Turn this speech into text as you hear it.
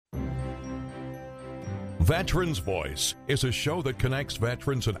Veterans Voice is a show that connects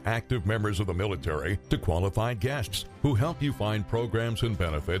veterans and active members of the military to qualified guests who help you find programs and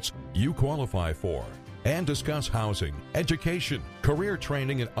benefits you qualify for and discuss housing, education, career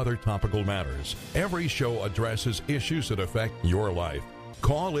training, and other topical matters. Every show addresses issues that affect your life.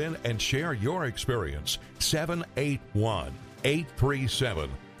 Call in and share your experience.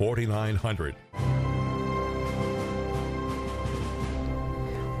 781-837-4900.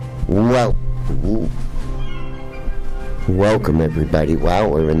 Well, welcome everybody. Wow,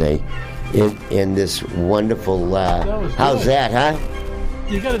 we're in this wonderful. How's that, huh?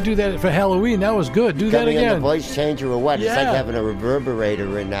 You got to do that for Halloween. That was good. Do that again. In the voice changer or what? Yeah. It's like having a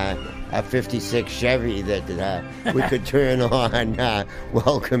reverberator in a 56 Chevy that we could turn on.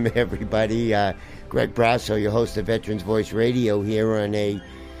 Welcome everybody. Greg Brasso, your host of Veterans Voice Radio, here on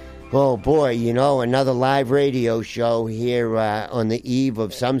another live radio show here on the eve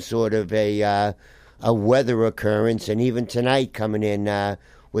of some sort of a weather occurrence. And even tonight coming in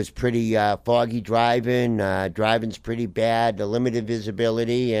was pretty foggy driving. Driving's pretty bad, the limited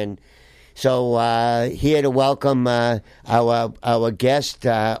visibility. And so here to welcome our guest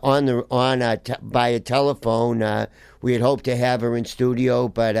via telephone. We had hoped to have her in studio,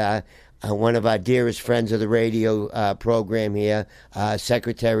 but one of our dearest friends of the radio program here,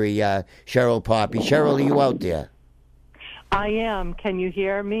 Secretary Cheryl Poppy. Cheryl, are you out there? I am. Can you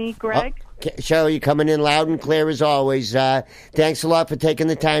hear me, Greg? Cheryl, you're coming in loud and clear as always. Thanks a lot for taking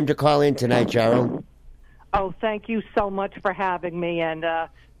the time to call in tonight, Cheryl. Oh, thank you so much for having me, and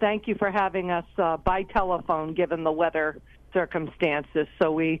thank you for having us by telephone, given the weather circumstances. So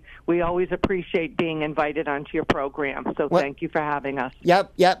we always appreciate being invited onto your program. So thank you for having us.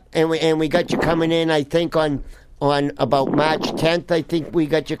 Yep. And we got you coming in, I think, on about March 10th, I think we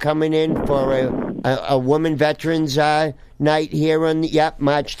got you coming in for a Women Veterans Night here on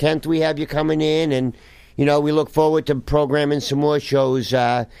March 10th we have you coming in, and we look forward to programming some more shows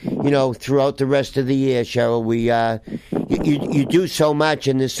throughout the rest of the year, Cheryl. You do so much,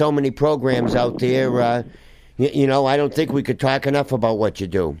 and there's so many programs out there. I don't think we could talk enough about what you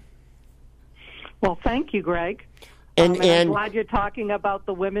do. Well, thank you, Greg. And I'm glad you're talking about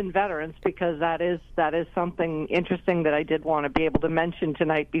the women veterans, because that is something interesting that I did want to be able to mention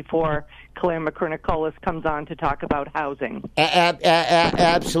tonight before Claire McCurnicolis comes on to talk about housing.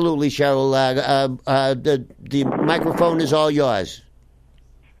 Absolutely, Cheryl. The microphone is all yours.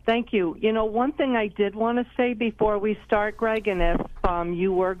 Thank you. One thing I did want to say before we start, Greg, and if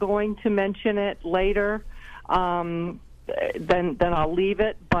you were going to mention it later, then I'll leave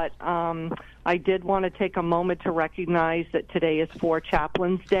it. But I did want to take a moment to recognize that today is For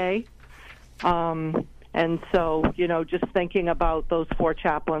Chaplains Day. And so, just thinking about those 4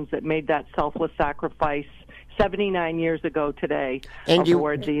 chaplains that made that selfless sacrifice 79 years ago today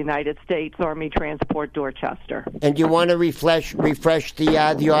aboard the United States Army Transport Dorchester. And you want to refresh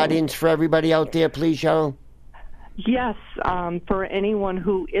the audience for everybody out there, please, Cheryl? Yes. For anyone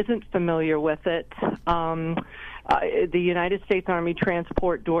who isn't familiar with it, the United States Army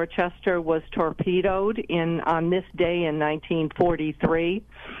Transport Dorchester was torpedoed on this day in 1943.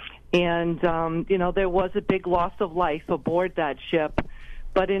 And, there was a big loss of life aboard that ship.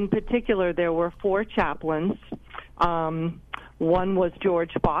 But in particular, there were 4 chaplains. One was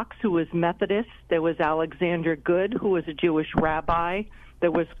George Fox, who was Methodist. There was Alexander Good, who was a Jewish rabbi.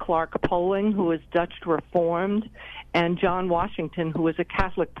 There was Clark Poling, who was Dutch Reformed, and John Washington, who was a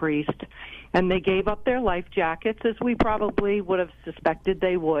Catholic priest. And they gave up their life jackets, as we probably would have suspected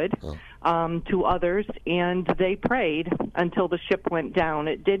they would, to others, and they prayed until the ship went down.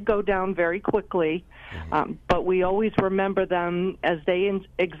 It did go down very quickly, but we always remember them as they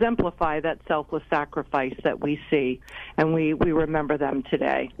exemplify that selfless sacrifice that we see, and we remember them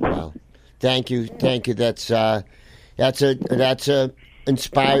today. Wow. Thank you. That's a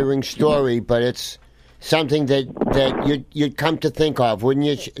inspiring story, but it's something that you'd come to think of, wouldn't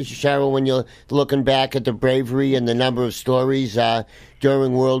you, Cheryl, when you're looking back at the bravery and the number of stories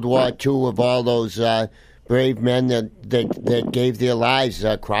during World War II of all those brave men that gave their lives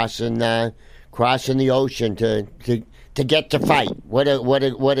crossing the ocean to get to fight. What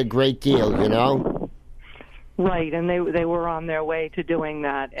a great deal, Right, and they were on their way to doing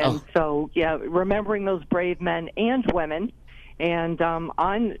that, and so remembering those brave men and women. And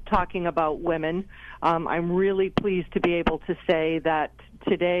on talking about women, I'm really pleased to be able to say that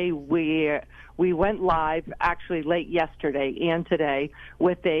today we went live, actually late yesterday and today,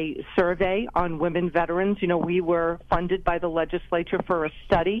 with a survey on women veterans. We were funded by the legislature for a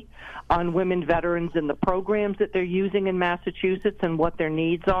study on women veterans and the programs that they're using in Massachusetts and what their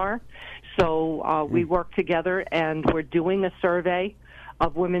needs are. So we worked together, and we're doing a survey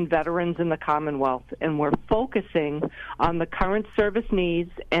of women veterans in the Commonwealth, and we're focusing on the current service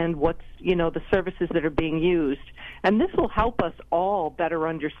needs and what's, the services that are being used. And this will help us all better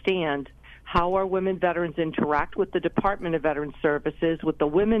understand how our women veterans interact with the Department of Veterans Services, with the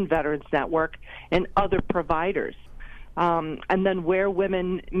Women Veterans Network, and other providers. And then where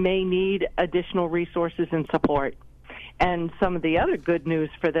women may need additional resources and support. And some of the other good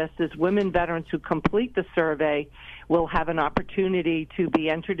news for this is women veterans who complete the survey will have an opportunity to be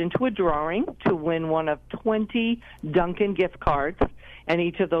entered into a drawing to win one of 20 Dunkin' gift cards, and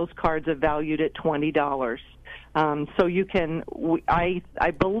each of those cards are valued at $20. So you can, I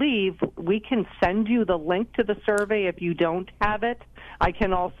believe we can send you the link to the survey if you don't have it. I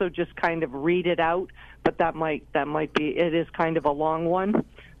can also just kind of read it out, but that might be, it is kind of a long one.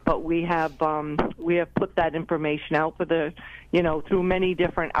 But we have put that information out for through many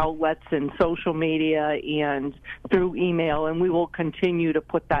different outlets and social media and through email, and we will continue to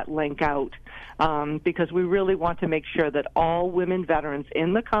put that link out because we really want to make sure that all women veterans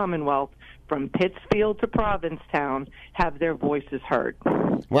in the Commonwealth, from Pittsfield to Provincetown, have their voices heard.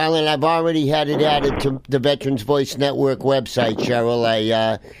 Well, and I've already had it added to the Veterans Voice Network website, Cheryl.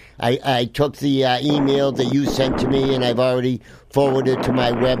 I took the email that you sent to me, and I've already forwarded to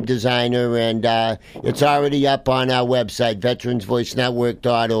my web designer, and it's already up on our website,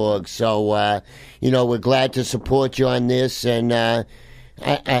 veteransvoicenetwork.org. So, we're glad to support you on this, and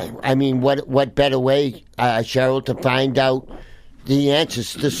I mean, what better way, Cheryl, to find out the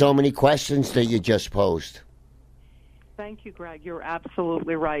answers to so many questions that you just posed. Thank you, Greg. You're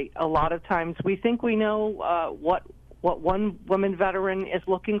absolutely right. A lot of times we think we know what one woman veteran is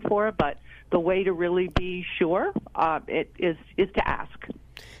looking for, but the way to really be sure it is to ask.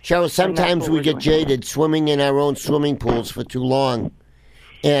 Cheryl, sometimes we get jaded swimming in our own swimming pools for too long.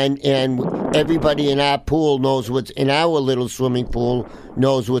 And everybody in our pool knows what's in our little swimming pool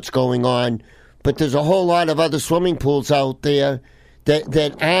knows what's going on. But there's a whole lot of other swimming pools out there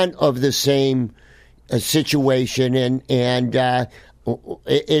that aren't of the same situation. And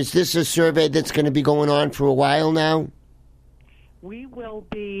is this a survey that's going to be going on for a while now? We will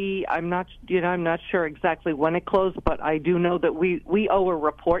be. I'm not sure exactly when it closed, but I do know that we owe a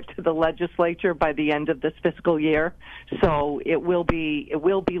report to the legislature by the end of this fiscal year. So it will be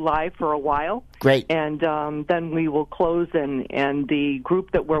live for a while. Great. And then we will close, and the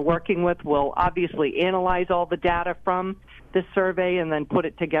group that we're working with will obviously analyze all the data from this survey and then put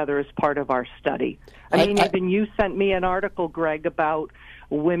it together as part of our study. Even you sent me an article, Greg, about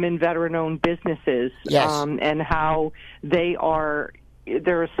women veteran-owned businesses, yes. And how they are.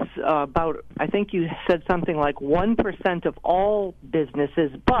 There's about, I think you said something like 1% of all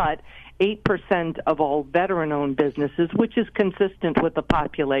businesses, but 8% of all veteran-owned businesses, which is consistent with the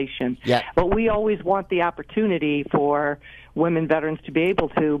population. Yeah. But we always want the opportunity for women veterans to be able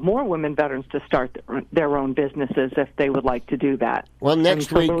to, more women veterans to start their own businesses if they would like to do that. Well,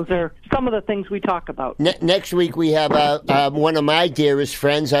 next week, those are some of the things we talk about. Next week we have one of my dearest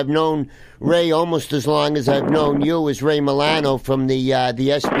friends. I've known Ray almost as long as I've known you, is Ray Milano from the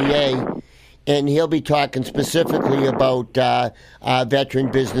SBA. And he'll be talking specifically about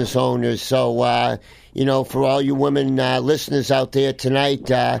veteran business owners. So, for all you women listeners out there tonight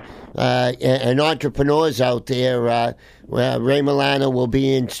and entrepreneurs out there, Ray Milano will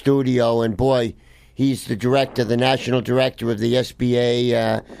be in studio. And, boy, he's the national director of the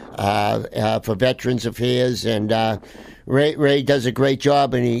SBA for Veterans Affairs. And Ray does a great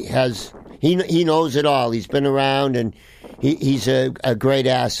job, and he knows it all. He's been around, and he's a great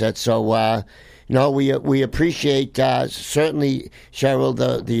asset. So, we appreciate certainly,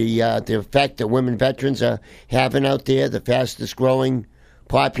 Cheryl, the effect that women veterans are having out there. The fastest growing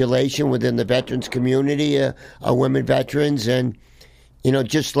population within the veterans community are women veterans. And,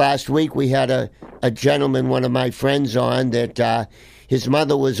 just last week we had a gentleman, one of my friends, on that his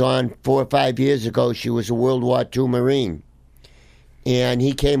mother was on 4 or 5 years ago. She was a World War II Marine. And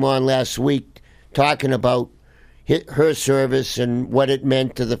he came on last week talking about her service and what it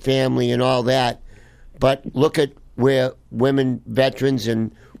meant to the family and all that. But look at where women veterans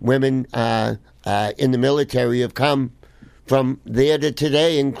and women in the military have come from there to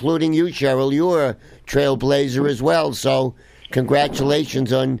today, including you, Cheryl. You're a trailblazer as well. So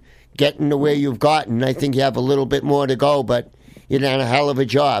congratulations on getting to where you've gotten. I think you have a little bit more to go, but you've done a hell of a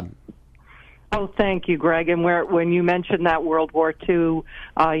job. Oh, thank you, Greg. And when you mentioned that World War II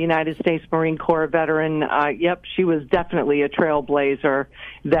United States Marine Corps veteran, yep, she was definitely a trailblazer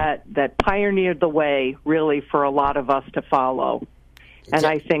that pioneered the way, really, for a lot of us to follow. And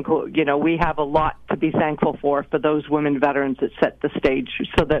I think, we have a lot to be thankful for those women veterans that set the stage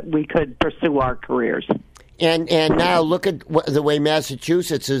so that we could pursue our careers. And now look at the way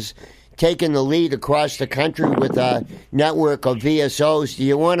Massachusetts is taking the lead across the country with a network of VSOs. Do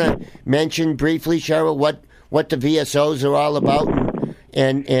you want to mention briefly, Cheryl, what the VSOs are all about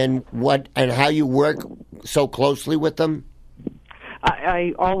and how you work so closely with them?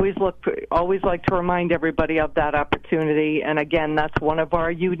 I always like to remind everybody of that opportunity, and again, that's one of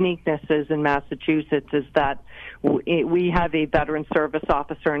our uniquenesses in Massachusetts is that we have a veteran service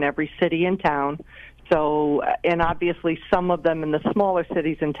officer in every city and town. So, and obviously some of them in the smaller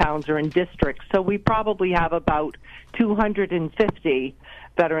cities and towns are in districts. So we probably have about 250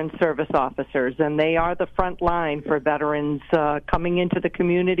 veteran service officers, and they are the front line for veterans coming into the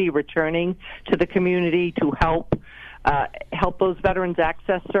community, returning to the community to help those veterans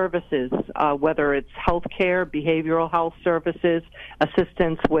access services, whether it's health care, behavioral health services,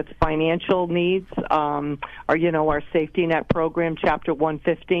 assistance with financial needs, or, our safety net program, Chapter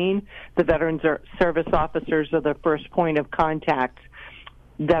 115. The veterans service officers are the first point of contact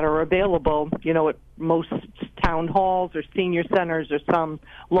that are available, at most town halls or senior centers or some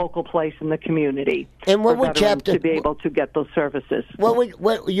local place in the community. And what would to be able to get those services?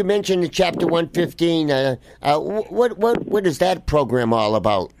 What you mentioned in Chapter 115? What is that program all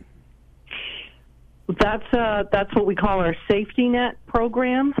about? That's what we call our safety net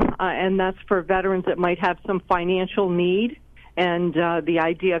program, and that's for veterans that might have some financial need. And the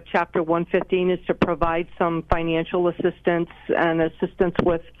idea of Chapter 115 is to provide some financial assistance and assistance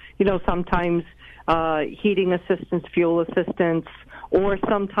with, sometimes heating assistance, fuel assistance, or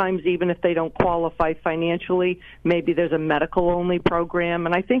sometimes even if they don't qualify financially, maybe there's a medical-only program.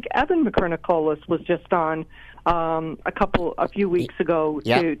 And I think Evan McCurnicolis was just on a few weeks ago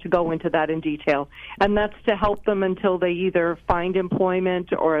to go into that in detail. And that's to help them until they either find employment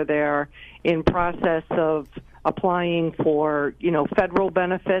or they're in process of applying for, federal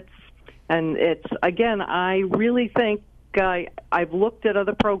benefits. And it's, again, I really think I've looked at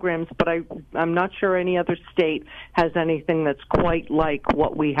other programs, but I'm not sure any other state has anything that's quite like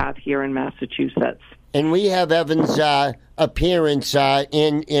what we have here in Massachusetts. And we have Evan's appearance,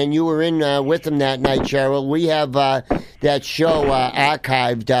 and you were in with him that night, Cheryl. We have that show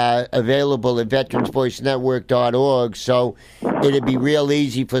archived, available at veteransvoicenetwork.org, so it'd be real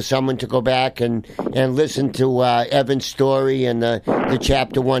easy for someone to go back and listen to Evan's story and the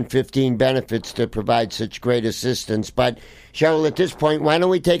Chapter 115 benefits to provide such great assistance. But, Cheryl, at this point, why don't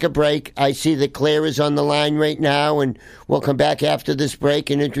we take a break? I see that Claire is on the line right now, and we'll come back after this break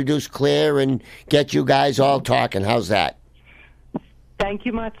and introduce Claire and get you guys all talking. How's that? Thank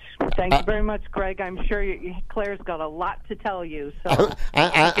you much. Thank you very much, Greg. I'm sure Claire's got a lot to tell you. So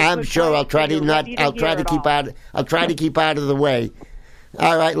I'm sure I'll try to keep out of the way.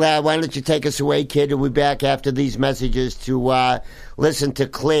 All right, lad, why don't you take us away, kid? We'll be back after these messages to listen to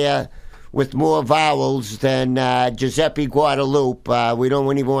Claire with more vowels than Giuseppe Guadalupe. We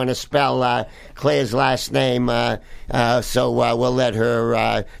don't even want to spell Claire's last name, so we'll let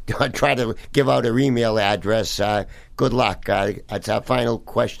her try to give out her email address. Good luck. That's our final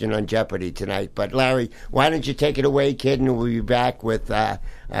question on Jeopardy tonight. But, Larry, why don't you take it away, kid, and we'll be back with our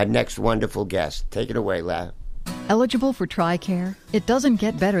next wonderful guest. Take it away, Larry. Eligible for TRICARE? It doesn't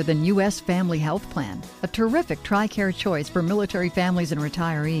get better than U.S. Family Health Plan, a terrific TRICARE choice for military families and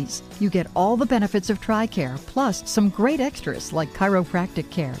retirees. You get all the benefits of TRICARE, plus some great extras like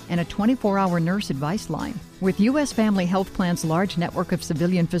chiropractic care and a 24-hour nurse advice line. With U.S. Family Health Plan's large network of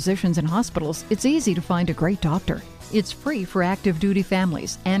civilian physicians and hospitals, it's easy to find a great doctor. It's free for active duty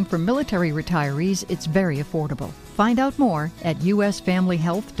families, and for military retirees, it's very affordable. Find out more at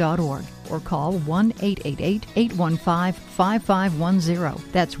usfamilyhealth.org or call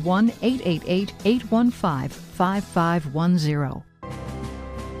 1-888-815-5510. That's 1-888-815-5510.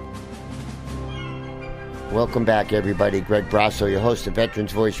 Welcome back, everybody. Greg Brasso, your host of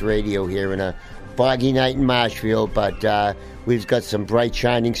Veterans Voice Radio here in a foggy night in Marshfield, but we've got some bright,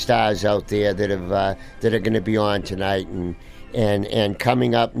 shining stars out there that are going to be on tonight, and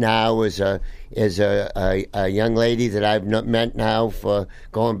coming up now is a young lady that I've met now for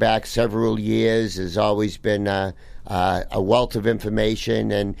going back several years. Has always been a wealth of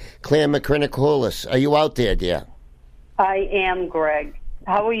information. And Claire McCurnicolis, are you out there, dear? I am, Greg.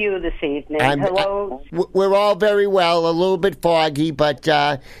 How are you this evening? Hello. We're all very well, a little bit foggy, but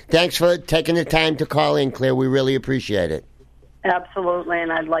thanks for taking the time to call in, Claire. We really appreciate it. Absolutely,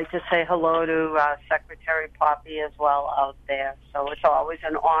 and I'd like to say hello to Secretary Poppy as well out there. So it's always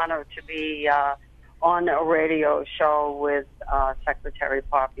an honor to be on a radio show with Secretary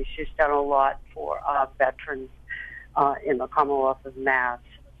Poppy. She's done a lot for veterans in the Commonwealth of Mass.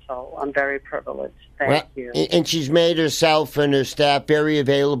 So I'm very privileged. Thank you. And she's made herself and her staff very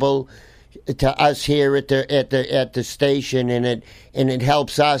available to us here at the station, and it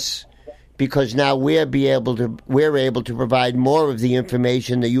helps us because now we're able to provide more of the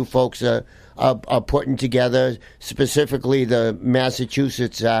information that you folks are putting together, specifically the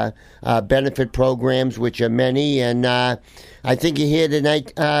Massachusetts benefit programs, which are many. And I think you're here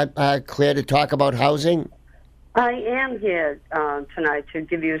tonight, Claire, to talk about housing. I am here tonight to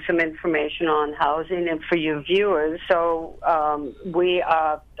give you some information on housing and for your viewers. So I'm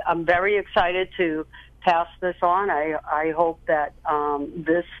very excited to pass this on. I hope that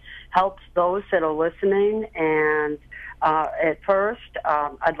this helps those that are listening. And at first,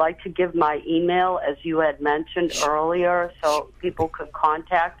 I'd like to give my email, as you had mentioned earlier, so people could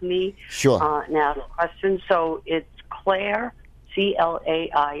contact me and ask questions. So it's Claire,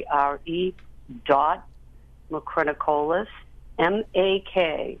 CLAIRE, Makrinicolas,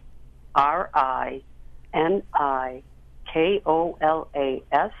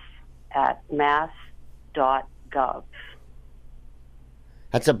 MAKRINIKOLAS @mass.gov.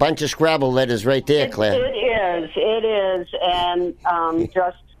 That's a bunch of Scrabble letters right there, Claire. It is. And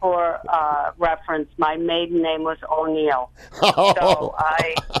just for reference, my maiden name was O'Neill. So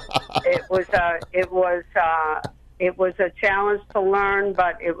it was a challenge to learn,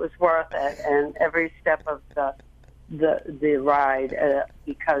 but it was worth it, and every step of the ride.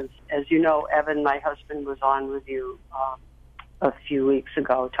 Because, as you know, Evan, my husband, was on with you a few weeks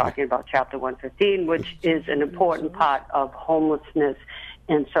ago talking about Chapter 115, which is an important part of homelessness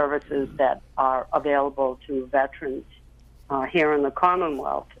and services that are available to veterans here in the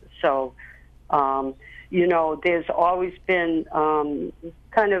Commonwealth. So, there's always been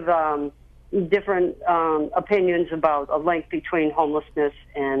different opinions about a link between homelessness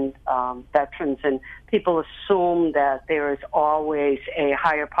and veterans, and people assume that there is always a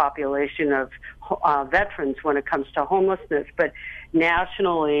higher population of veterans when it comes to homelessness. But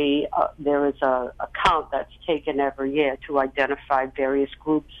nationally, there is a count that's taken every year to identify various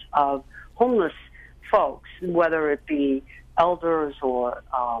groups of homeless folks, whether it be elders or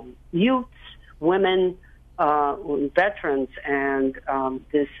youths, women, veterans, and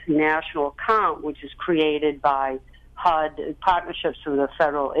this national count, which is created by HUD partnerships with the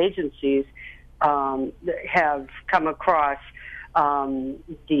federal agencies, have come across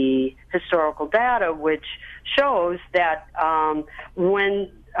the historical data, which shows that when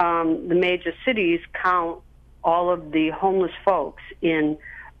the major cities count all of the homeless folks in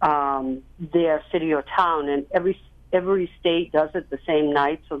their city or town, and every state does it the same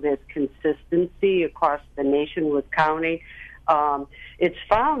night, so there's consistency across the nation with counting. It's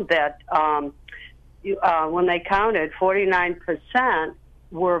found that when they counted, 49%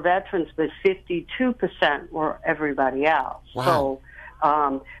 were veterans, but 52% were everybody else. Wow.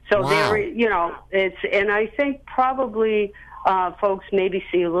 So there, it's, and I think probably folks maybe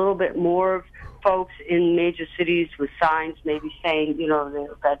see a little bit more of folks in major cities with signs maybe saying,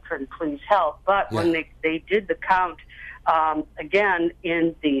 the veteran, please help. But when they did the count, again,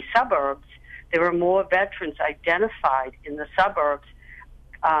 in the suburbs, there were more veterans identified in the suburbs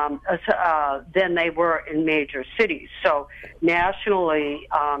than they were in major cities. So nationally,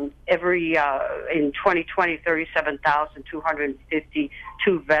 in 2020,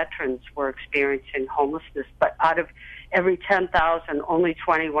 37,252 veterans were experiencing homelessness. But out of every 10,000, only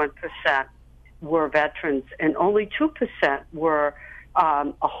 21% were veterans, and only 2% were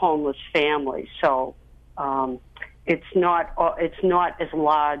a homeless family. So it's not as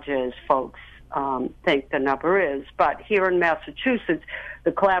large as folks think the number is. But here in Massachusetts,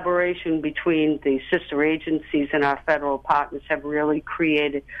 the collaboration between the sister agencies and our federal partners have really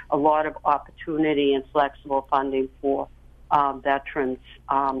created a lot of opportunity and flexible funding for veterans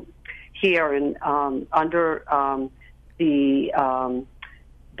here. And under the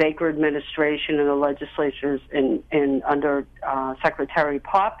Baker administration and the legislatures and under Secretary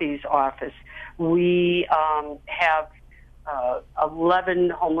Poppy's office, we have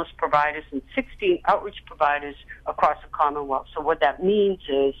 11 homeless providers and 16 outreach providers across the Commonwealth. So what that means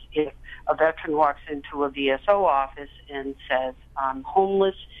is if a veteran walks into a VSO office and says, I'm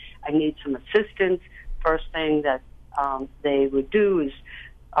homeless, I need some assistance, first thing that they would do is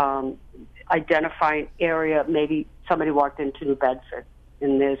identify an area. Maybe somebody walked into New Bedford,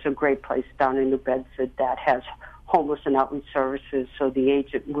 and there's a great place down in New Bedford that has homeless and outreach services, so the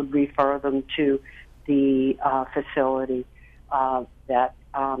agent would refer them to the facility that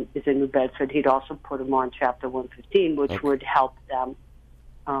is in New Bedford. He'd also put them on Chapter 115, which would help them.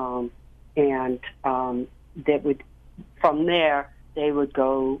 And that would, from there, they would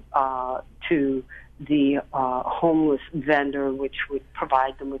go to the homeless vendor, which would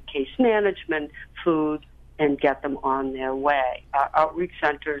provide them with case management, food, and get them on their way. Our outreach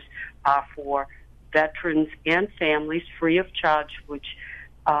centers are for veterans and families, free of charge, which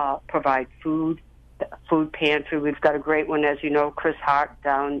provide food pantry. We've got a great one, as you know, Chris Hart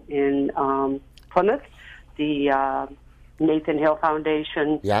down in Plymouth, the Nathan Hill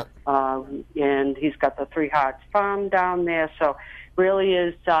Foundation. Yeah. And he's got the Three Hearts Farm down there. So really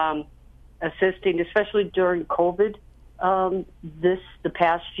is assisting, especially during COVID. The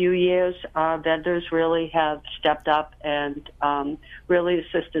past few years, vendors really have stepped up and really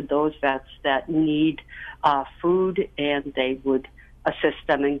assisted those vets that need food, and they would assist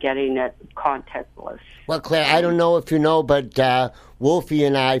them in getting it contactless. Well, Claire, I don't know if you know, but Wolfie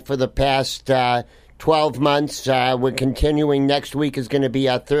and I, for the past 12 months, we're continuing. Next week is going to be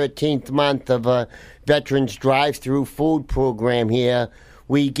our 13th month of a Veterans Drive-Through Food Program here.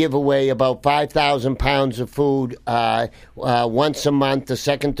 We give away about 5,000 pounds of food once a month, the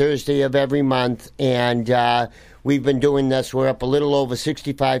second Thursday of every month, and we've been doing this. We're up a little over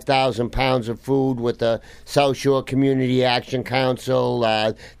 65,000 pounds of food with the South Shore Community Action Council,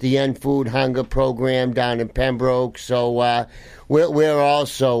 the End Food Hunger Program down in Pembroke. So we're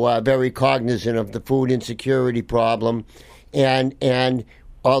also very cognizant of the food insecurity problem, and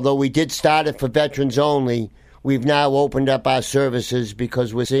although we did start it for veterans only, we've now opened up our services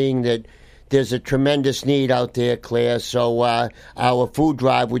because we're seeing that there's a tremendous need out there, Claire. So our food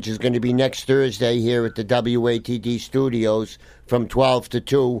drive, which is going to be next Thursday here at the WATD studios from 12 to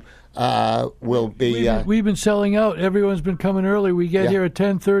 2, will be... We've been selling out. Everyone's been coming early. We get here at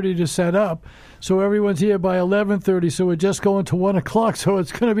 10:30 to set up. So everyone's here by 11:30. So we're just going to 1 o'clock. So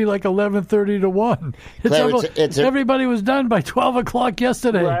it's going to be like 11:30 to 1. Claire, everybody was done by 12 o'clock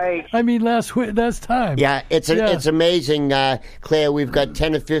yesterday. Right. I mean, last time. Yeah, it's amazing, Claire. We've got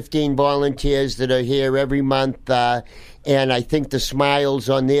 10 or 15 volunteers that are here every month, and I think the smiles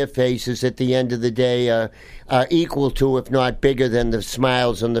on their faces at the end of the day are equal to, if not bigger than, the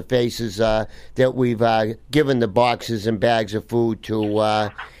smiles on the faces that we've given the boxes and bags of food to.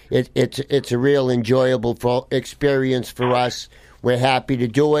 It's a real enjoyable experience for us. We're happy to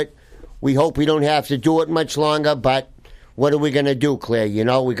do it. We hope we don't have to do it much longer, but what are we going to do, Claire? You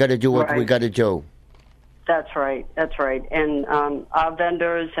know, we got to do what we got to do. That's right. And our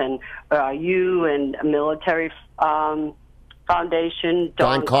vendors and you and Military Foundation,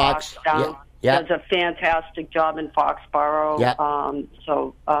 Don Cox does a fantastic job in Foxborough.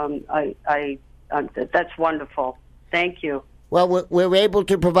 That's wonderful. Thank you. Well, we're able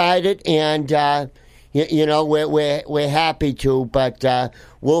to provide it, and we're happy to. But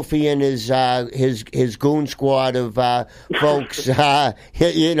Wolfie and his goon squad of folks, are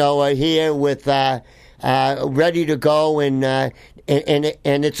here with ready to go, and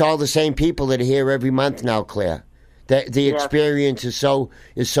it's all the same people that are here every month now, Claire. The experience is so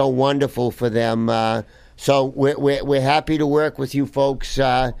wonderful for them. So we're happy to work with you folks.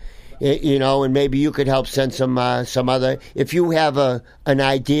 And maybe you could help send some other. If you have an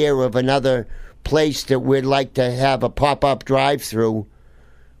idea of another place that we'd like to have a pop-up drive-through,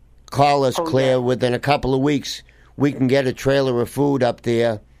 call us, Claire. Within a couple of weeks, we can get a trailer of food up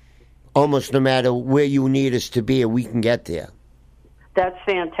there. Almost no matter where you need us to be, we can get there. That's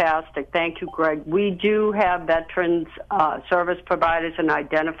fantastic. Thank you, Greg. We do have veterans service providers and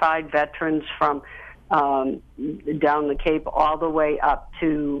identified veterans from down the Cape all the way up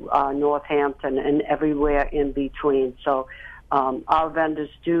to Northampton and everywhere in between. So our vendors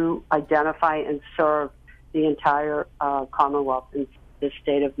do identify and serve the entire Commonwealth in the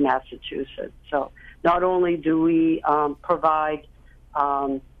state of Massachusetts. So not only do we provide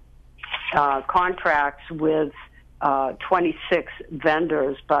contracts with 26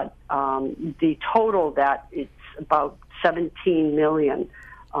 vendors, but the total that it's about 17 million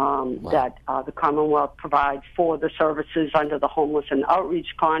that the Commonwealth provides for the services under the Homeless and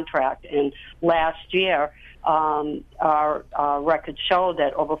Outreach contract. And last year, our records show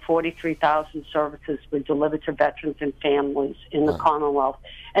that over 43,000 services were delivered to veterans and families in the Commonwealth.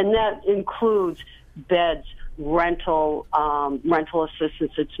 And that includes beds, rental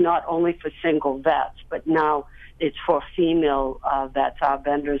assistance. It's not only for single vets, but now it's for female vets. Our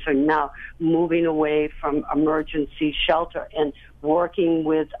vendors are now moving away from emergency shelter and working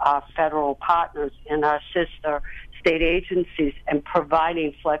with our federal partners and our sister state agencies and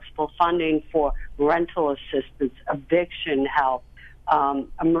providing flexible funding for rental assistance, eviction help,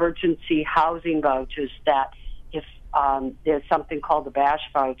 emergency housing vouchers that if there's something called the BASH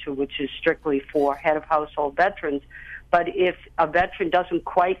voucher, which is strictly for head of household veterans. But if a veteran doesn't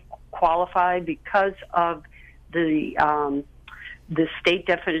quite qualify because of the state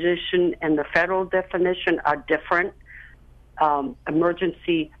definition and the federal definition are different,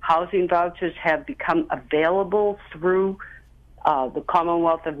 emergency housing vouchers have become available through the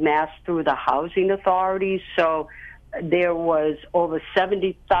Commonwealth of Mass through the housing authorities. So there was over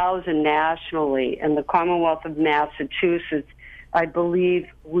 70,000 nationally, and the Commonwealth of Massachusetts, I believe,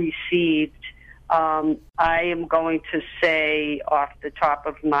 received, I am going to say off the top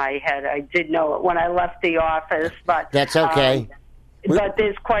of my head, I did know it when I left the office, but that's okay. But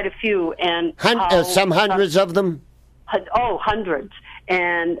there's quite a few, and some hundreds of them. Hundreds.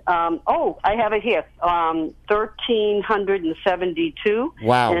 And, I have it here, 1,372.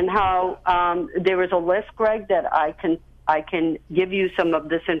 Wow. And how there is a list, Greg, that I can give you some of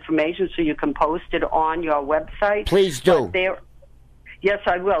this information so you can post it on your website. Please do. Yes,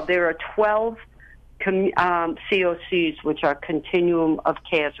 I will. There are 12 COCs, which are Continuum of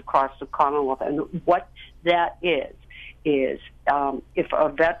Cares across the Commonwealth. And what that is if a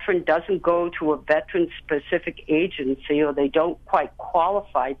veteran doesn't go to a veteran-specific agency or they don't quite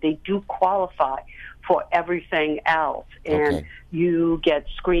qualify, they do qualify for everything else. And you get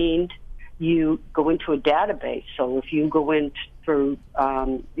screened, you go into a database. So if you go in through,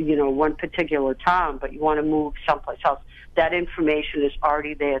 one particular town, but you want to move someplace else, that information is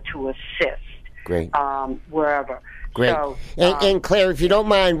already there to assist. Great. Wherever. Great. So, and Claire, if you don't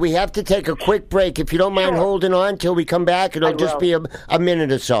mind, we have to take a quick break. If you don't mind holding on till we come back, it'll just be a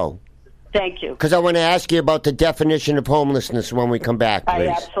minute or so. Thank you. Because I want to ask you about the definition of homelessness when we come back, please.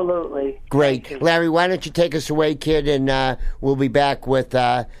 Absolutely. Great. Larry, why don't you take us away, kid, and we'll be back with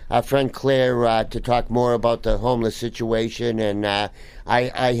our friend Claire to talk more about the homeless situation. And I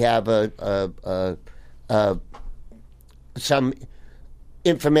have some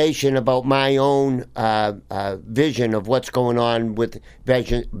information about my own vision of what's going on with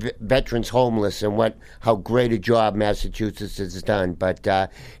veterans homeless and how great a job Massachusetts has done. But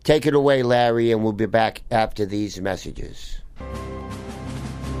take it away, Larry, and we'll be back after these messages.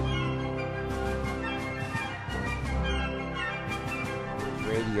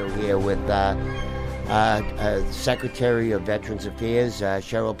 Radio here with Secretary of Veterans Affairs,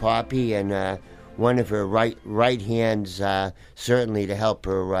 Cheryl Poppy, and one of her right hands, certainly to help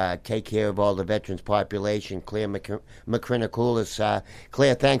her take care of all the veterans population, Claire Makrinakoulis.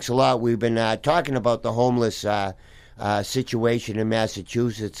 Claire, thanks a lot. We've been talking about the homeless situation in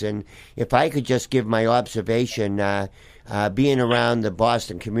Massachusetts, and if I could just give my observation, being around the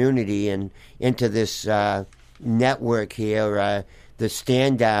Boston community and into this network here, the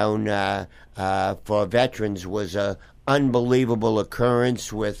stand down for veterans was an unbelievable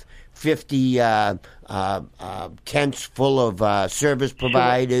occurrence with 50 tents full of service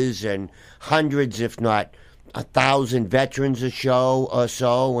providers and hundreds, if not 1,000 veterans a show or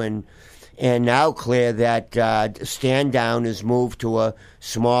so. And now, Claire, that stand down has moved to a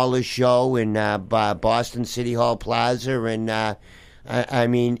smaller show in Boston City Hall Plaza. And I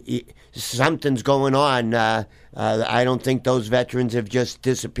mean, something's going on. I don't think those veterans have just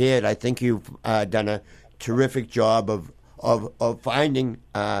disappeared. I think you've done a terrific job of finding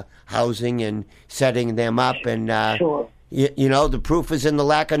housing and setting them up, and the proof is in the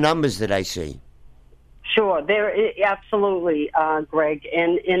lack of numbers that I see. Sure, there absolutely, Greg.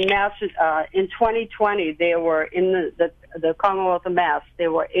 And in 2020, there were in the Commonwealth of Mass,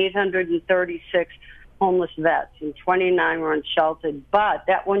 there were 836 homeless vets, and 29 were unsheltered. But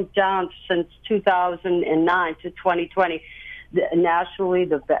that went down since 2009 to 2020. Nationally,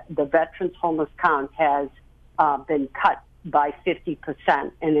 the veterans homeless count has been cut by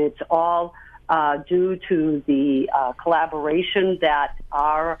 50%, and it's all due to the collaboration that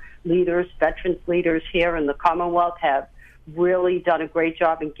our leaders, veterans leaders here in the Commonwealth, have really done a great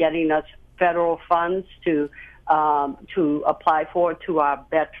job in getting us federal funds to apply for to our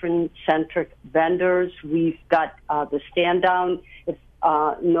veteran-centric vendors. We've got the stand down. If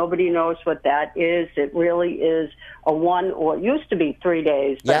nobody knows what that is, it really is a it used to be 3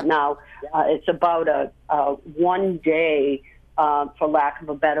 days, but now it's about a 1 day, for lack of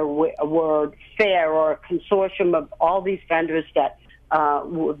a better word, fair, or a consortium of all these vendors that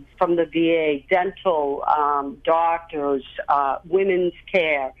from the VA, dental, doctors, women's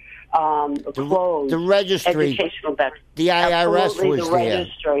care, clothes, the registry, educational veterans. The IRS Absolutely, was the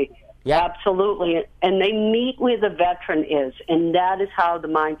registry. Yeah. Absolutely. And they meet where the veteran is, and that is how the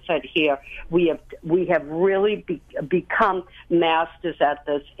mindset here. We have really become masters at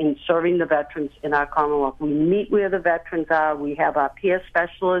this in serving the veterans in our Commonwealth. We meet where the veterans are. We have our peer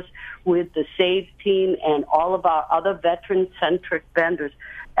specialists with the SAVE team and all of our other veteran-centric vendors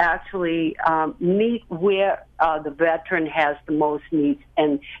actually meet where the veteran has the most needs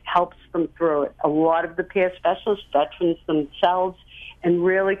and helps them through it. A lot of the peer specialists, veterans themselves, and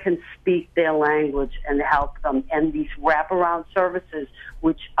really can speak their language and help them. And these wraparound services,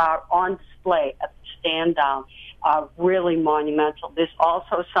 which are on display at the stand down, are really monumental. There's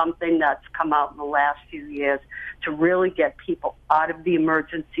also something that's come out in the last few years to really get people out of the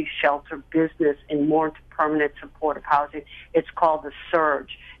emergency shelter business and more into permanent supportive housing. It's called the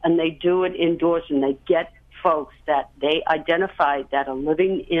Surge, and they do it indoors, and they get folks that they identify that are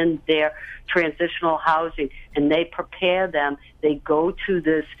living in their transitional housing, and they prepare them. They go to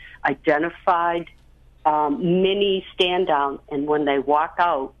this identified mini stand down, and when they walk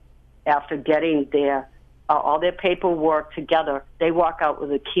out after getting their all their paperwork together, they walk out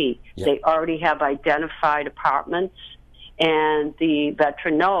with a key. Yep. They already have identified apartments, and the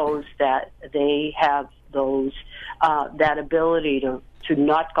veteran knows that they have those that ability to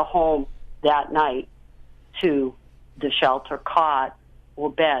not go home that night to the shelter cot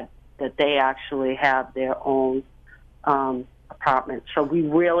or bed, that they actually have their own apartment. So we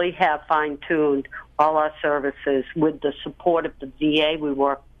really have fine-tuned all our services with the support of the VA. We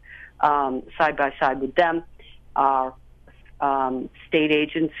work side by side with them, our state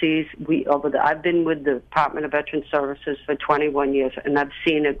agencies. I've been with the Department of Veteran Services for 21 years, and I've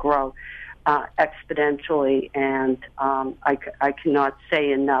seen it grow exponentially. And I cannot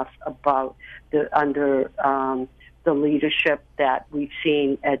say enough about under the leadership that we've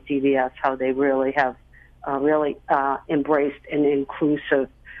seen at DVS, how they really have embraced an inclusive.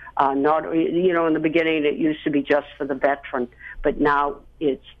 Not, in the beginning it used to be just for the veteran, but now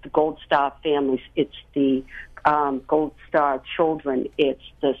it's the Gold Star families, it's the Gold Star children, it's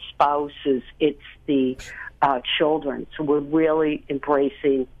the spouses, it's the children. So we're really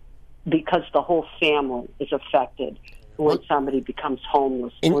embracing, because the whole family is affected when somebody becomes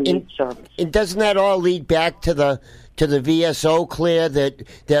homeless or needs service. And doesn't that all lead back to the VSO, Claire,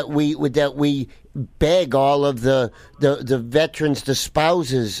 that we beg all of the veterans, the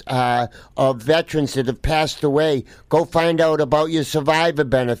spouses of veterans that have passed away, go find out about your survivor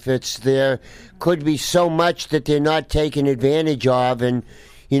benefits. There could be so much that they're not taking advantage of, and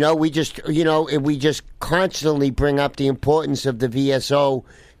we just constantly bring up the importance of the VSO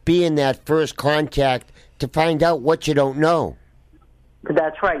being that first contact to find out what you don't know.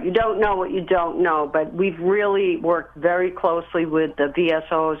 That's right. You don't know what you don't know, but we've really worked very closely with the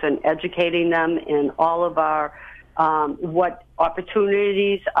VSOs and educating them in all of our what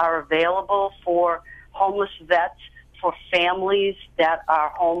opportunities are available for homeless vets, for families that are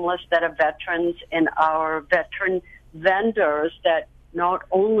homeless, that are veterans, and our veteran vendors that not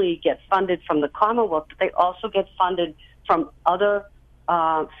only get funded from the Commonwealth, but they also get funded from other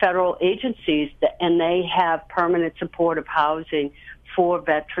federal agencies, and they have permanent supportive housing for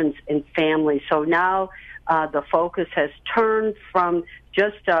veterans and families. So now the focus has turned from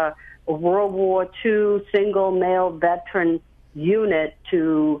just a World War II single male veteran unit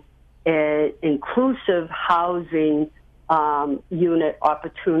to an inclusive housing unit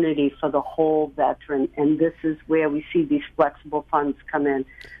opportunity for the whole veteran. And this is where we see these flexible funds come in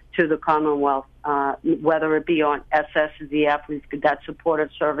to the Commonwealth, whether it be on SSVF, we've got that supportive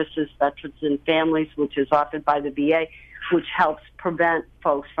services, veterans and families, which is offered by the VA, which helps prevent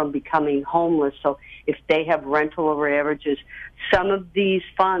folks from becoming homeless. So if they have rental arrearages, some of these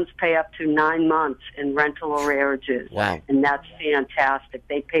funds pay up to 9 months in rental arrearages. Wow. And that's fantastic.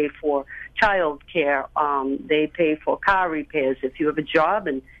 They pay for child care. They pay for car repairs. If you have a job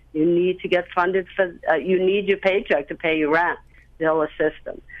and you need to get funded for, you need your paycheck to pay your rent, they'll assist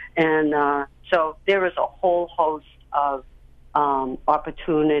them. And so there is a whole host of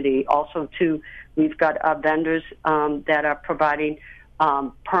opportunity. Also, too, we've got our vendors that are providing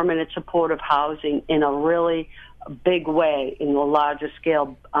permanent supportive housing in a really big way, in a larger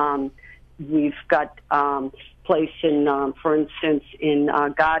scale. We've got place in, for instance, in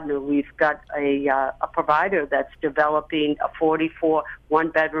Gardner, we've got a provider that's developing a 44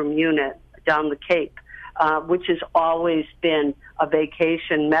 one-bedroom unit down the Cape, which has always been a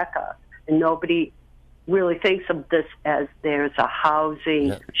vacation mecca, and nobody really thinks of this as there's a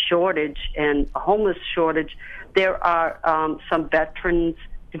housing shortage and a homeless shortage. There are some veterans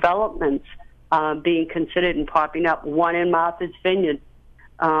developments being considered and popping up. One in Martha's Vineyard,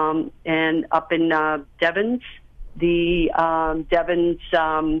 and up in Devens, I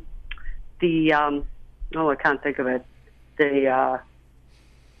can't think of it. The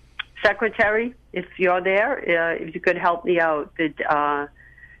secretary, if you're there, if you could help me out.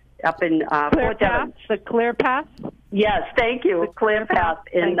 Up in Fort Devens. The Clear Path? Yes, thank you. Clear Path.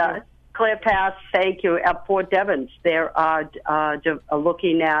 Clear Path, thank you. At Fort Devens, there are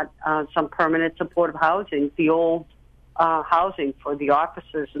looking at some permanent supportive housing, the old housing for the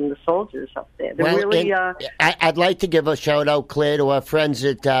officers and the soldiers up there. I'd like to give a shout-out, Claire, to our friends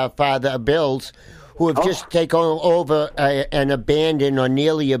at Father Bill's, who have just taken over an abandoned or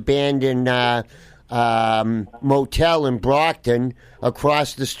nearly abandoned motel in Brockton,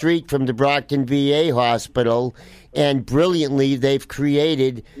 across the street from the Brockton VA hospital, and brilliantly they've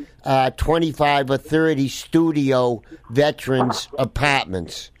created 25 or 30 studio veterans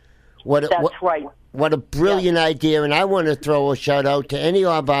apartments. Right. What a brilliant idea, and I want to throw a shout-out to any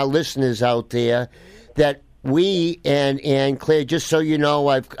of our listeners out there that we and Claire, just so you know,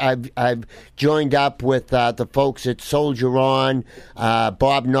 I've joined up with the folks at Soldier On,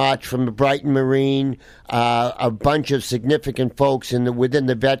 Bob Notch from the Brighton Marine, a bunch of significant folks within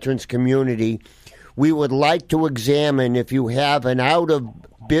the veterans community. We would like to examine if you have an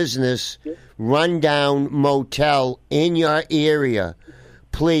out-of-business, rundown motel in your area.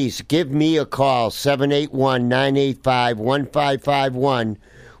 Please give me a call, 781-985-1551.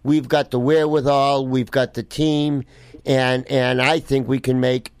 We've got the wherewithal, we've got the team, and I think we can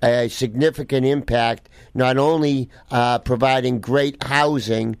make a significant impact, not only providing great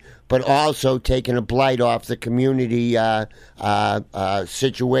housing, but also taking a blight off the community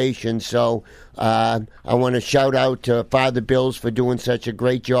situation. So I want to shout out to Father Bills for doing such a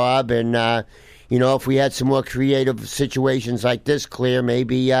great job, and if we had some more creative situations like this, Claire,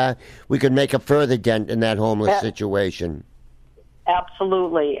 maybe we could make a further dent in that homeless situation.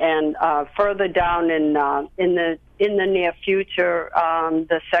 Absolutely, and further down in the near future,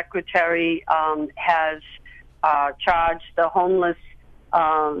 the secretary has charged the homeless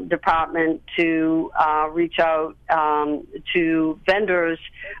department to reach out to vendors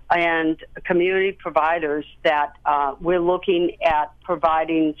and community providers that we're looking at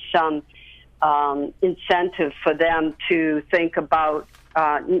providing some incentive for them to think about,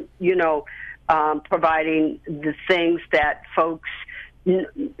 providing the things that folks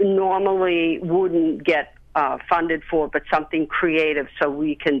normally wouldn't get funded for, but something creative, so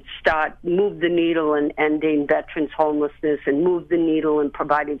we can move the needle in ending veterans' homelessness and move the needle in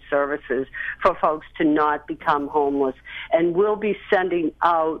providing services for folks to not become homeless. And we'll be sending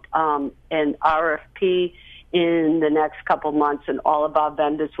out an RFP in the next couple months, and all of our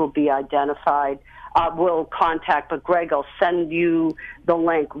vendors will be identified. We'll contact, but Greg will send you the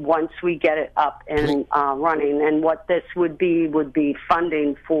link once we get it up and running. And what this would be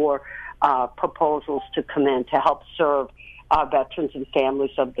funding for proposals to come in to help serve our veterans and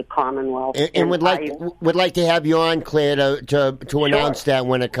families of the Commonwealth. And would like to have you on, Claire, to announce that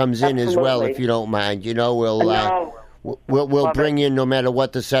when it comes in as well, if you don't mind. We'll bring in no matter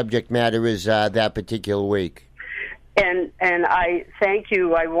what the subject matter is that particular week. And I thank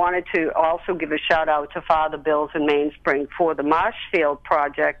you. I wanted to also give a shout out to Father Bills in Mainspring for the Marshfield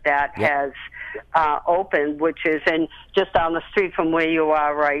project that has opened, which is just down the street from where you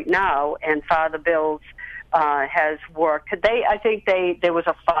are right now. And Father Bills has worked. I think there was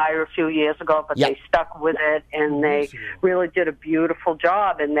a fire a few years ago, but they stuck with it, and they really did a beautiful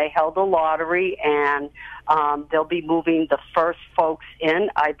job. And they held a lottery, and they'll be moving the first folks in,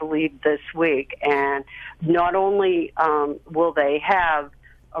 I believe, this week. And not only will they have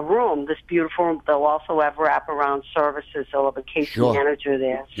a room, this beautiful room, they'll also have wraparound services. They'll have a case manager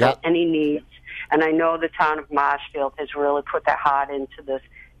there, so any needs. And I know the town of Marshfield has really put their heart into this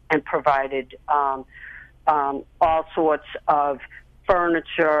and provided all sorts of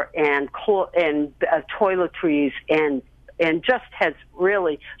furniture and toiletries and just has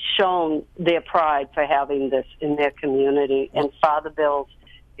really shown their pride for having this in their community. And Father Bills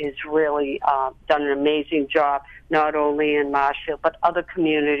is really done an amazing job, not only in Marshfield, but other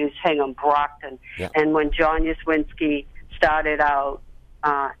communities, Hingham, Brockton. And when John Yaswinski started out,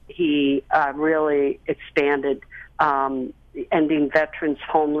 he really expanded ending veterans'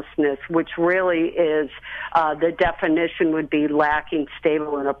 homelessness, which really is the definition would be lacking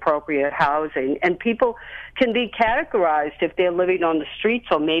stable and appropriate housing. And people can be categorized if they're living on the streets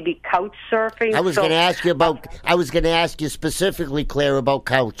or maybe couch surfing. I was going to ask you specifically, Claire, about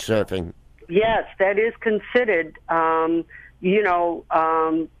couch surfing. Yes, that is considered. That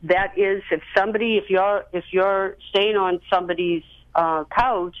is if you're staying on somebody's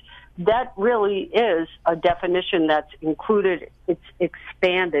couch. That really is a definition that's included. It's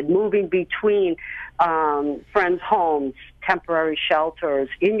expanded, moving between friends' homes, temporary shelters,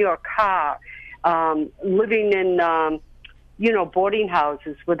 in your car, living in, boarding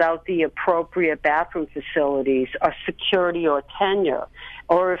houses without the appropriate bathroom facilities or security or tenure.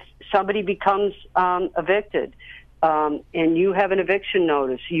 Or if somebody becomes evicted and you have an eviction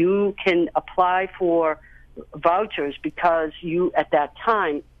notice, you can apply for vouchers because you, at that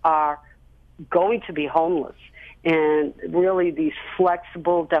time, are going to be homeless. And really, these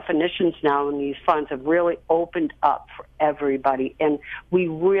flexible definitions now in these funds have really opened up for everybody. And we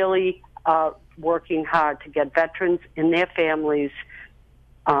really are working hard to get veterans and their families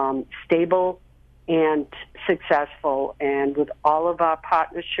stable and successful. And with all of our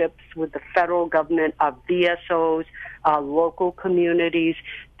partnerships with the federal government, our VSOs, our local communities,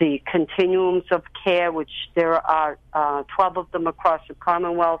 the continuums of care, which there are 12 of them across the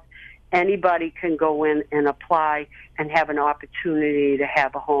Commonwealth, anybody can go in and apply and have an opportunity to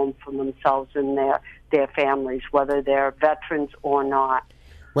have a home for themselves and their families, whether they're veterans or not.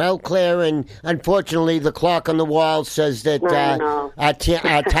 Well, Claire, and unfortunately the clock on the wall says that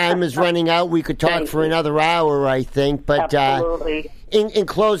our time is running out. We could talk for another hour, I think. But absolutely. In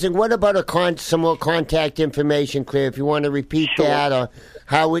closing, what about some more contact information, Claire, if you want to repeat that, or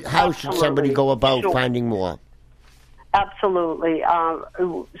how should somebody go about finding more? Absolutely.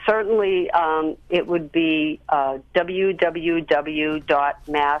 Certainly, it would be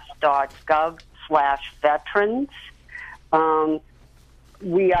www.mass.gov/veterans.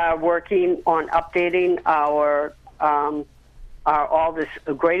 We are working on updating our all this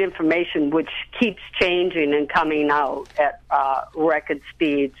great information, which keeps changing and coming out at record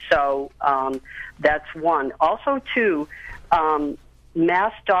speed. So that's one. Also, two,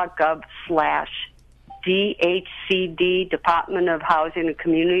 mass.gov/DHCD, Department of Housing and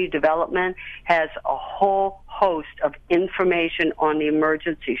Community Development, has a whole host of information on the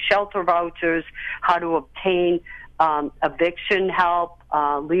emergency shelter vouchers, how to obtain eviction help,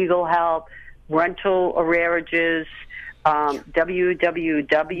 legal help, rental arrearages, www.va.gov.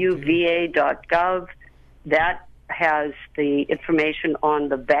 That has the information on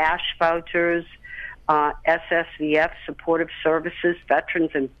the VASH vouchers, SSVF, Supportive Services,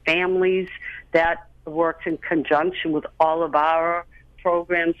 Veterans and Families. That works in conjunction with all of our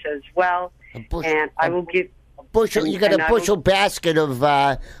programs as well. And I will give... You got a bushel basket of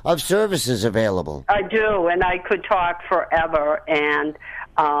services available. I do, and I could talk forever, and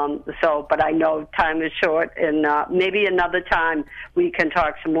but I know time is short, and maybe another time we can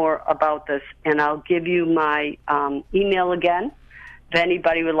talk some more about this. And I'll give you my email again. If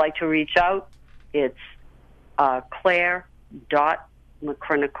anybody would like to reach out, it's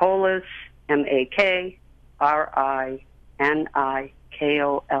Claire.McCrinicolas,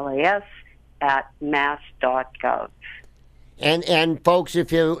 MAKRINIKOLAS, @mass.gov. And folks,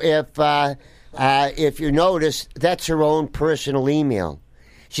 if you notice, that's her own personal email.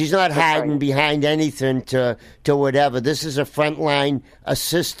 She's not hiding behind anything to whatever. This is a frontline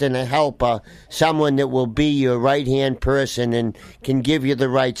assistant, a helper, someone that will be your right-hand person and can give you the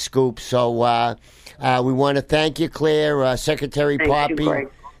right scoop. So we want to thank you, Claire, Secretary Poppy.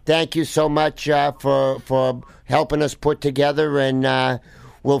 Thank you so much for helping us put together, and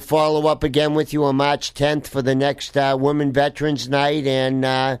we'll follow up again with you on March 10th for the next Women Veterans Night,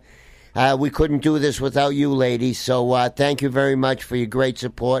 and we couldn't do this without you, ladies. So thank you very much for your great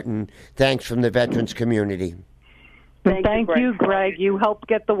support, and thanks from the veterans community. Thank you, Greg. You helped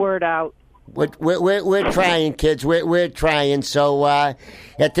get the word out. We're trying, kids. We're trying. So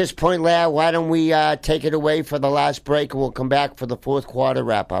at this point, Lara, why don't we take it away for the last break, and we'll come back for the fourth quarter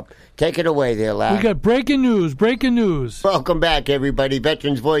wrap-up. Take it away there, Lara. We got breaking news. Welcome back, everybody.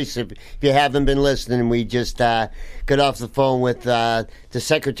 Veterans Voice, if you haven't been listening, we just got off the phone with the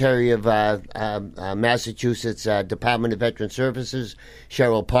Secretary of Massachusetts Department of Veteran Services,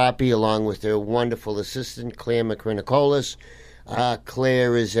 Cheryl Poppy, along with their wonderful assistant, Claire McCrinicolas.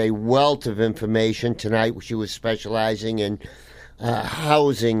 Claire is a wealth of information. Tonight she was specializing in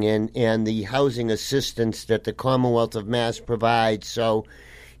housing and the housing assistance that the Commonwealth of Mass provides. So,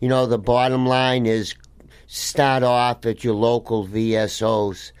 the bottom line is start off at your local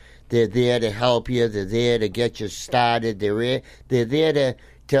VSOs. They're there to help you. They're there to get you started. They're there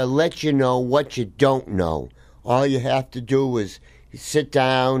to let you know what you don't know. All you have to do is sit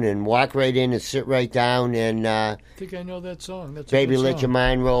down and walk right in and sit right down and I think I know that song. That's Baby, a good Let song. Your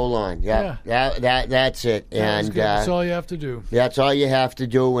Mind Roll On. Yeah. That's it. And that's all you have to do. That's all you have to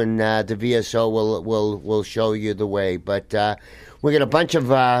do, and the VSO will show you the way. But we got a bunch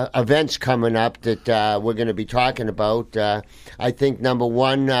of events coming up that we're going to be talking about. I think number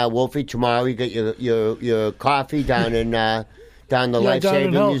one, Wolfie, tomorrow you get your coffee down in down the Life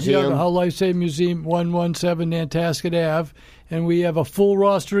Saving Museum. Yeah, the Hull Life Saving Museum, 117 Nantasket Ave. And we have a full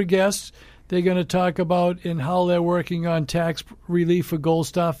roster of guests. They're going to talk about how they're working on tax relief for Gold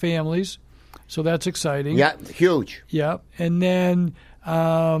Star families. So that's exciting. Yeah, huge. Yeah. And then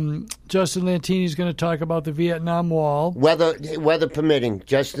Justin Lantini is going to talk about the Vietnam Wall. Weather permitting.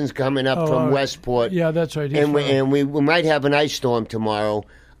 Justin's coming up from Westport. Yeah, that's right. And we might have an ice storm tomorrow.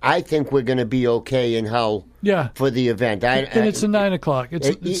 I think we're going to be okay in Hull for the event. And it's at 9 o'clock. It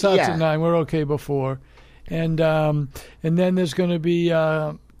starts at 9. We're okay before. And then there's going to be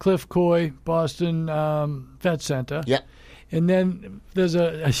Cliff Coy, Boston Vet Center. Yeah. And then there's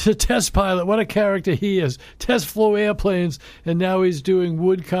a test pilot. What a character he is. Test flew airplanes, and now he's doing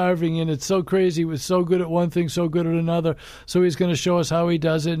wood carving, and it's so crazy. He was so good at one thing, so good at another. So he's going to show us how he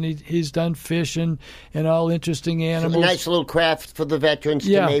does it, and he's done fish and all interesting animals. So a nice little craft for the veterans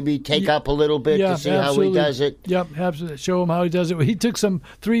to maybe take up a little bit to see how he does it. Yep, absolutely. Show him how he does it. He took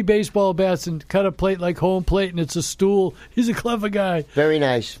 3 baseball bats and cut a plate like home plate, and it's a stool. He's a clever guy. Very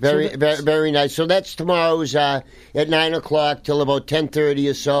nice. Very nice. So that's tomorrow's at 9 o'clock till about 10:30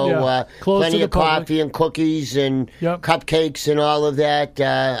 or so. Plenty of coffee and cookies and cupcakes and all of that.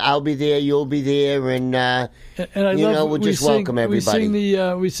 I'll be there. You'll be there, and we'll just welcome everybody.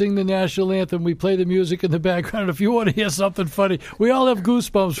 We sing the national anthem. We play the music in the background. If you want to hear something funny, we all have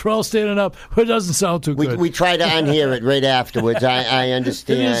goosebumps. We're all standing up. But it doesn't sound too good. We try to unhear it right afterwards. I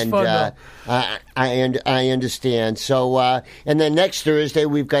understand. It is fun, I understand. So, and then next Thursday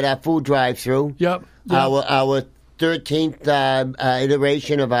we've got our food drive-through. Yep. Our 13th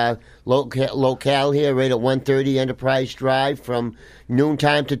iteration of our locale here, right at 130 Enterprise Drive, from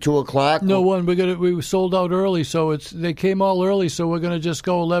noontime to 2 o'clock. We sold out early, so they came all early, so we're going to just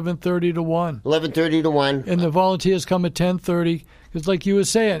go 11:30 to 1. 11:30 to 1. And the volunteers come at 10:30. Because like you were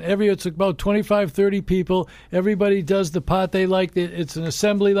saying, it's about 25, 30 people. Everybody does the part they like. It's an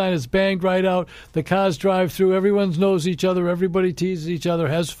assembly line. It's banged right out. The cars drive through. Everyone knows each other. Everybody teases each other,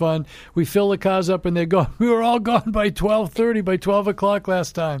 has fun. We fill the cars up, and they're gone. We were all gone by 12:30, by 12 o'clock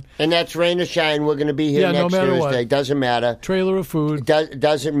last time. And that's rain or shine. We're going to be here next Thursday. What. Doesn't matter. Trailer of food.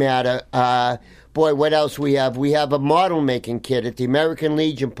 Doesn't matter. Boy, what else we have? We have a model-making kit at the American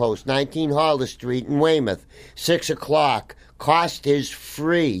Legion Post, 19 Hollis Street in Weymouth, 6 o'clock. Cost is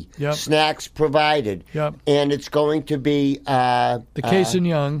free. Yep. Snacks provided. Yep. And it's going to be... the Case and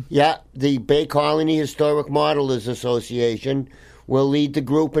Young. Yeah, the Bay Colony Historic Modelers Association will lead the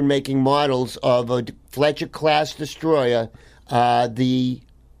group in making models of a Fletcher-class destroyer, the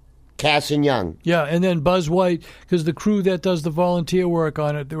Cass and Young. Yeah, and then Buzz White, because the crew that does the volunteer work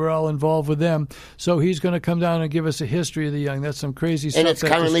on it, we're all involved with them. So he's going to come down and give us a history of the Young. That's some crazy stuff. And it's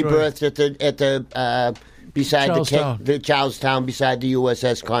currently berthed at the beside the Charlestown, beside the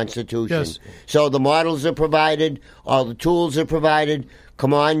USS Constitution. Yes. So the models are provided, all the tools are provided.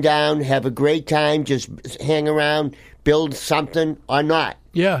 Come on down, have a great time, just hang around, build something or not.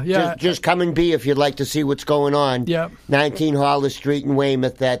 Yeah. Just come and be if you'd like to see what's going on. Yeah. 19 Hollis Street in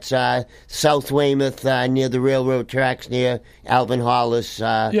Weymouth. That's South Weymouth, near the railroad tracks, near Alvin Hollis.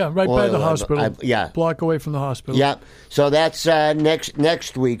 Right by the hospital. Block away from the hospital. Yeah. So that's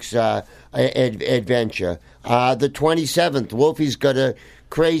next week's adventure. The 27th, Wolfie's got a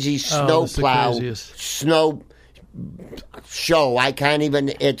crazy snowplow snow show. I can't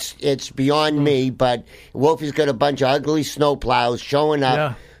even. It's beyond me. But Wolfie's got a bunch of ugly snow plows showing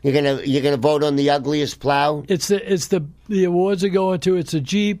up. Yeah. You're gonna vote on the ugliest plow. It's the awards are going to. It's a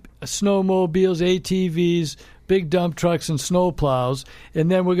Jeep, snowmobiles, ATVs, big dump trucks, and snow plows. And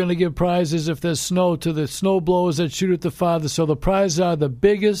then we're going to give prizes if there's snow to the snow blowers that shoot at the farthest. So the prizes are the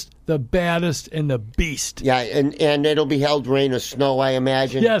biggest, the baddest, and the beast. Yeah, and it'll be held rain or snow, I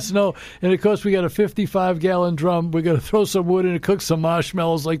imagine. Yeah, snow. And, of course, we got a 55-gallon drum. We're going to throw some wood in and cook some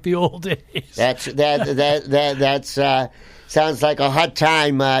marshmallows like the old days. That's sounds like a hot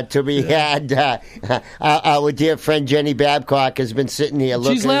time to be had. Our dear friend Jenny Babcock has been sitting here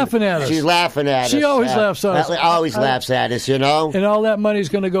looking. She's laughing at us. She's laughing at us. She always laughs at us. Always laughs at us, And all that money's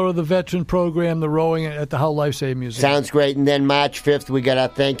going to go to the veteran program, the rowing at the Hull Lifesaving Museum. Sounds great. And then March 5th, we got our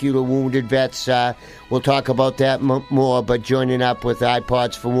thank you to Wounded Vets. We'll talk about that more, but joining up with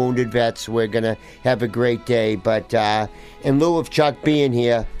iPods for Wounded Vets, we're going to have a great day. But in lieu of Chuck being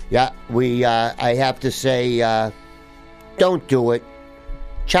here, I have to say... don't do it.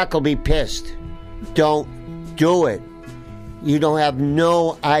 Chuck will be pissed. Don't do it. You don't have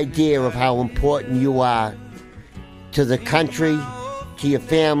no idea of how important you are to the country, to your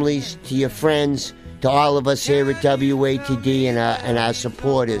families, to your friends, to all of us here at WATD and our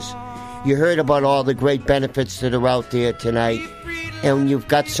supporters. You heard about all the great benefits that are out there tonight, and you've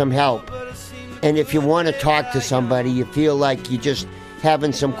got some help. And if you want to talk to somebody, you feel like you're just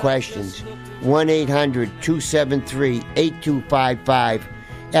having some questions, 1-800-273-8255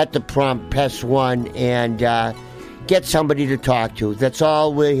 at the prompt PES 1 and get somebody to talk to. That's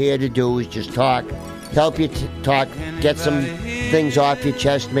all we're here to do is just talk, help you talk, get some things off your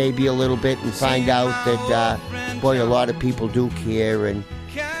chest maybe a little bit and find out that, boy, a lot of people do care and,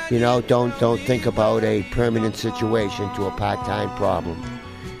 don't think about a permanent situation to a part-time problem.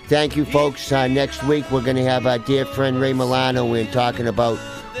 Thank you, folks. Next week we're going to have our dear friend Ray Milano in talking about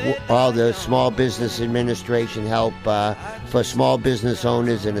all the Small Business Administration help for small business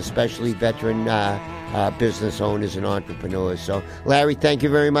owners and especially veteran business owners and entrepreneurs. So, Larry, thank you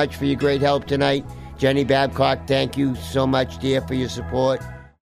very much for your great help tonight. Jenny Babcock, thank you so much, dear, for your support.